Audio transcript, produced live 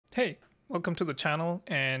Hey, welcome to the channel,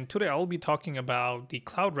 and today I'll be talking about the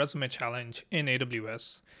Cloud Resume Challenge in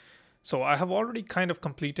AWS. So I have already kind of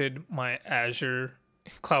completed my Azure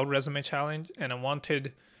Cloud Resume Challenge, and I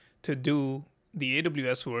wanted to do the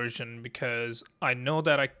AWS version because I know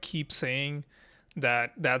that I keep saying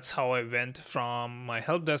that that's how I went from my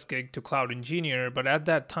help desk gig to cloud engineer, but at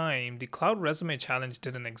that time, the Cloud Resume Challenge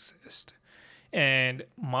didn't exist. And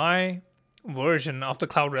my version of the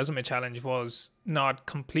Cloud Resume Challenge was not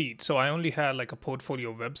complete. So I only had like a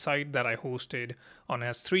portfolio website that I hosted on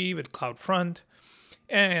S3 with CloudFront.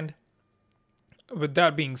 And with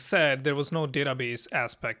that being said, there was no database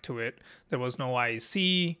aspect to it. There was no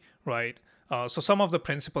IC, right? So some of the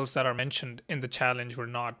principles that are mentioned in the challenge were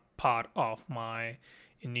not part of my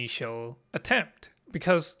initial attempt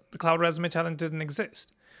because the Cloud Resume Challenge didn't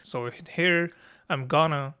exist. So here I'm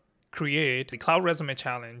gonna create the Cloud Resume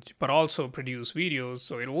Challenge, but also produce videos.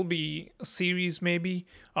 So it will be a series maybe.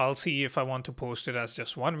 I'll see if I want to post it as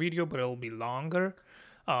just one video, but it'll be longer.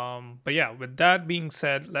 But yeah, with that being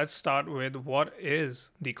said, let's start with what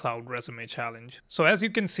is the Cloud Resume Challenge. So as you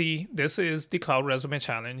can see, this is the Cloud Resume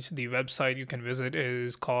Challenge. The website you can visit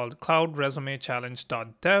is called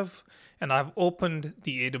cloudresumechallenge.dev, and I've opened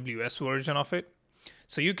the AWS version of it.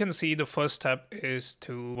 So you can see the first step is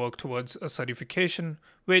to work towards a certification,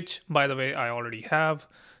 which by the way, I already have.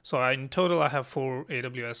 So in total, I have 4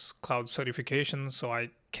 AWS cloud certifications. So I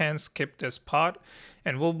can skip this part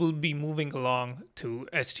and we'll be moving along to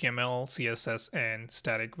HTML, CSS, and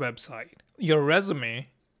static website. Your resume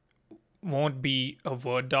won't be a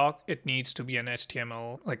Word doc. It needs to be an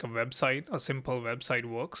HTML, like a website, a simple website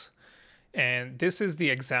works. And this is the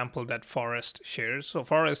example that Forrest shares. So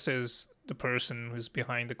Forrest is the person who's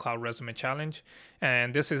behind the Cloud Resume Challenge.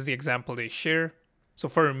 And this is the example they share. So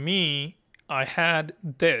for me, I had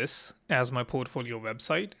this as my portfolio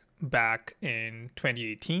website back in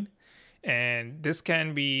 2018. And this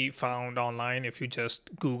can be found online if you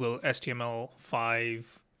just Google HTML5,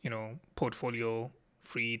 portfolio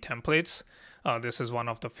free templates. This is one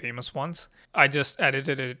of the famous ones. I just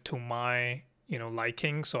edited it to my,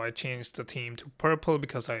 liking. So I changed the theme to purple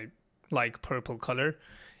because I like purple color.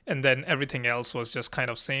 And then everything else was just kind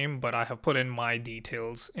of same, but I have put in my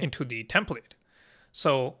details into the template.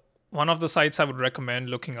 So one of the sites I would recommend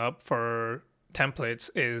looking up for templates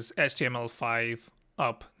is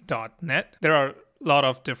html5up.net. There are a lot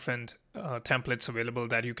of different templates available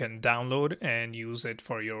that you can download and use it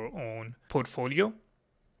for your own portfolio.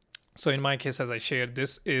 So in my case, as I shared,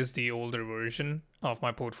 this is the older version of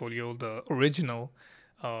my portfolio, the original,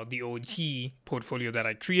 the OG portfolio that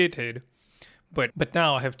I created. But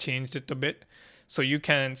now I have changed it a bit. So you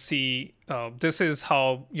can see this is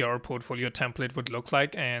how your portfolio template would look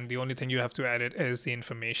like. And the only thing you have to edit is the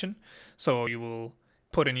information. So you will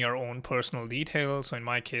put in your own personal details. So in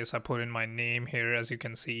my case, I put in my name here, as you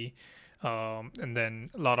can see, and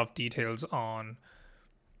then a lot of details on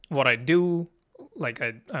what I do. Like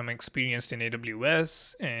I'm experienced in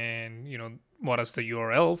AWS and, what is the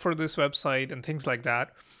URL for this website and things like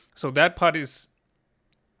that. So that part is,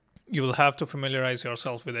 you will have to familiarize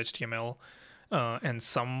yourself with HTML and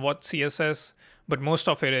somewhat CSS, but most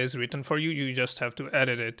of it is written for you. You just have to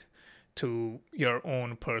edit it to your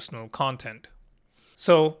own personal content.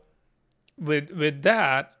 So with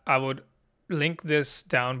that, I would link this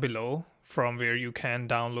down below from where you can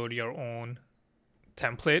download your own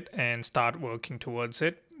template and start working towards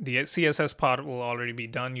it. The CSS part will already be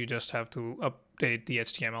done. You just have to update the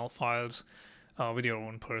HTML files with your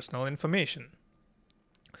own personal information.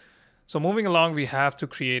 So moving along, we have to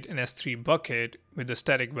create an S3 bucket with the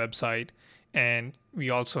static website, and we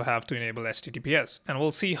also have to enable HTTPS. And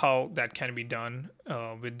we'll see how that can be done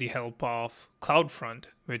with the help of CloudFront,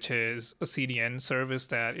 which is a CDN service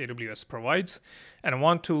that AWS provides. And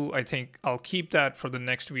I think I'll keep that for the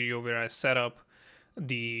next video where I set up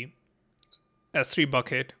the S3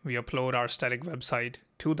 bucket. We upload our static website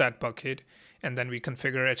to that bucket, and then we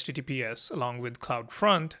configure HTTPS along with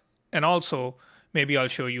CloudFront. And also, maybe I'll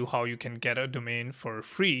show you how you can get a domain for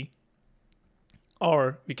free,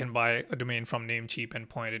 or we can buy a domain from Namecheap and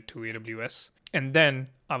point it to AWS. And then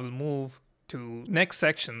I will move to next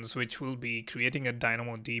sections, which will be creating a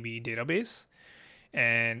DynamoDB database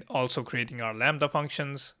and also creating our Lambda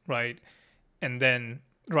functions, right? And then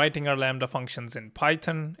writing our Lambda functions in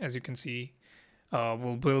Python. As you can see,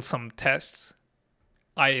 we'll build some tests.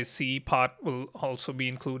 IAC part will also be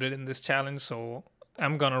included in this challenge. So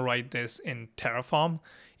I'm going to write this in Terraform,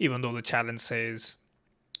 even though the challenge says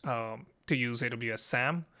to use AWS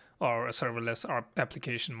SAM or a serverless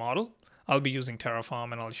application model. I'll be using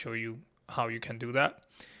Terraform and I'll show you how you can do that.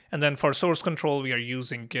 And then for source control, we are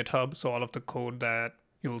using GitHub. So all of the code that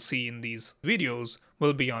you'll see in these videos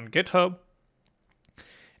will be on GitHub,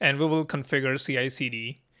 and we will configure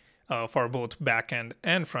CI/CD for both backend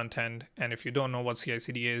and front end. And if you don't know what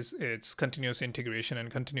CI/CD is, it's continuous integration and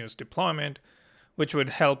continuous deployment, which would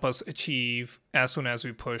help us achieve, as soon as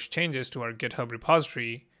we push changes to our GitHub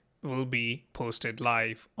repository, will be posted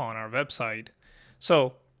live on our website.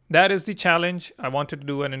 So that is the challenge. I wanted to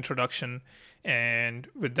do an introduction. And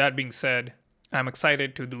with that being said, I'm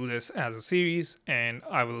excited to do this as a series, and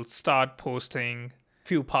I will start posting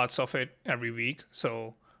few parts of it every week.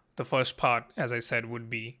 So the first part, as I said, would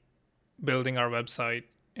be building our website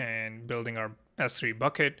and building our S3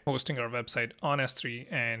 bucket, hosting our website on S3,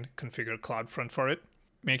 and configure CloudFront for it.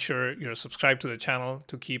 Make sure you're subscribed to the channel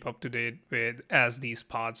to keep up to date with as these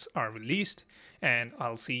parts are released, and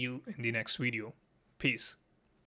I'll see you in the next video. Peace.